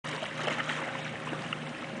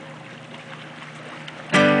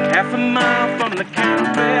half a mile from the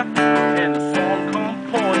cafe, and the sun come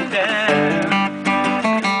pouring down.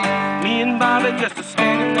 Me and Bobby just a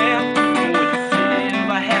standing there with a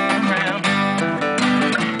silver hat crown,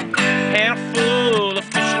 handful of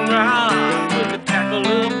fishing rods with the tackle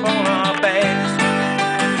up on our backs.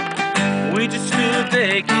 We just stood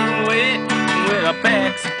there getting wet with our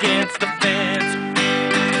backs against the fence.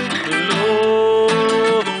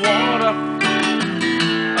 Below the water,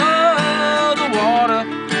 oh the water,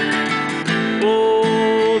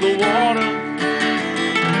 oh the water.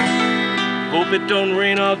 Hope it don't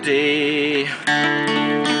rain all day.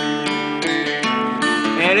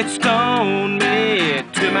 And it stoned me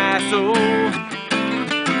to my soul.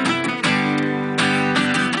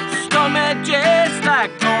 Stoned me just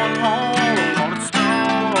like going home. Lord, it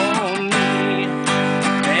stoned me.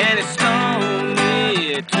 And it stoned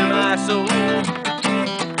me to my soul.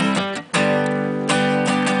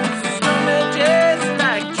 Stoned me just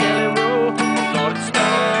like jelly roll. Lord, it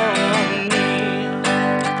stoned me.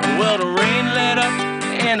 Well, the rain let up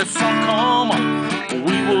and the sun come up.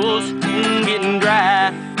 We was getting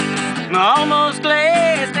dry. I almost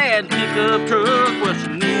glazed that pickup truck. Well, she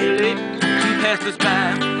nearly passed us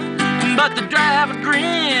by, but the driver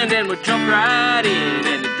grinned and we jumped right in,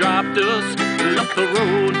 and it dropped us up the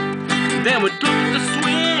road. Then we took the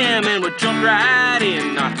swim and we jumped right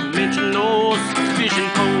in, not to mention those fishing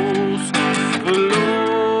poles.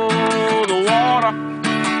 Below the water,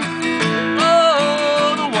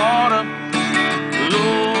 oh the water,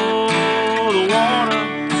 below the water.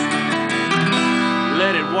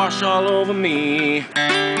 Let it wash all over me,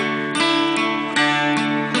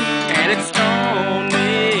 and it stoned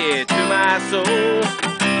me to my soul.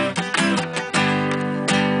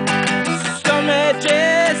 Stoned me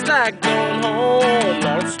just like going home.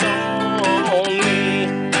 Lord, it stoned me,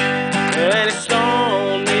 and it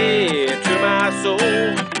stoned me to my soul.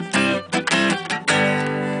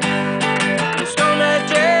 It stoned me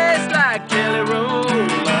just like jelly roll.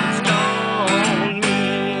 Lord, it stoned me.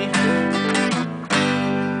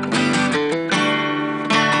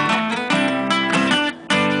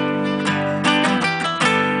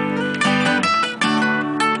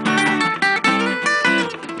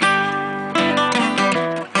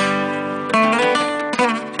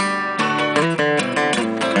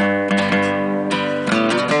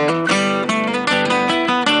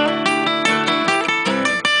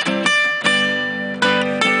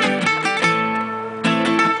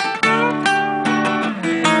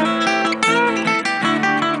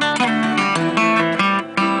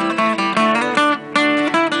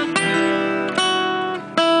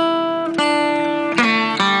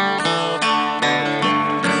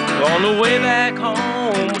 On the way back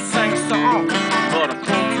home, we sang a song, but our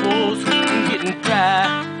throats was getting dry.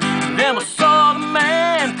 Then we saw the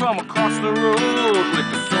man from across the road with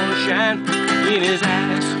the sunshine in his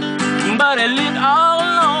eyes. But he lived all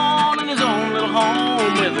alone in his own little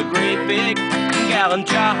home with a great big gallon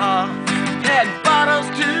jar. Had bottles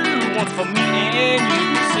too, one for me and you.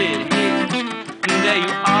 Said, hey, there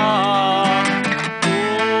you are.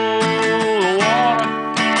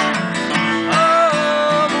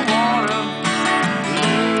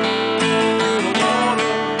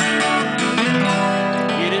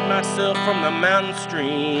 From the mountain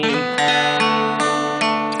stream,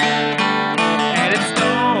 and it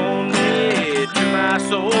stoned me to my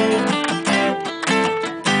soul.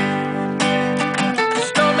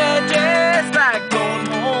 Stoned me just like going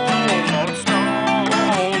home. Lord, it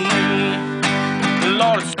stoned me.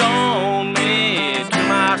 Lord, it stoned me to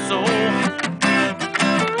my soul.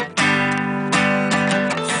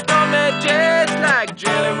 Stoned me just like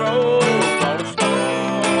jelly roll. Lord, it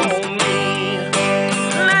stoned me.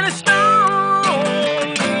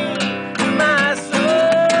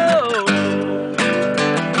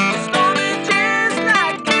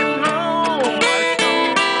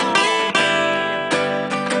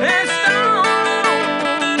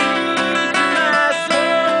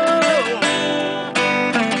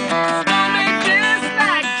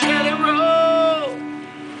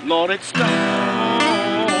 Lord, it stoned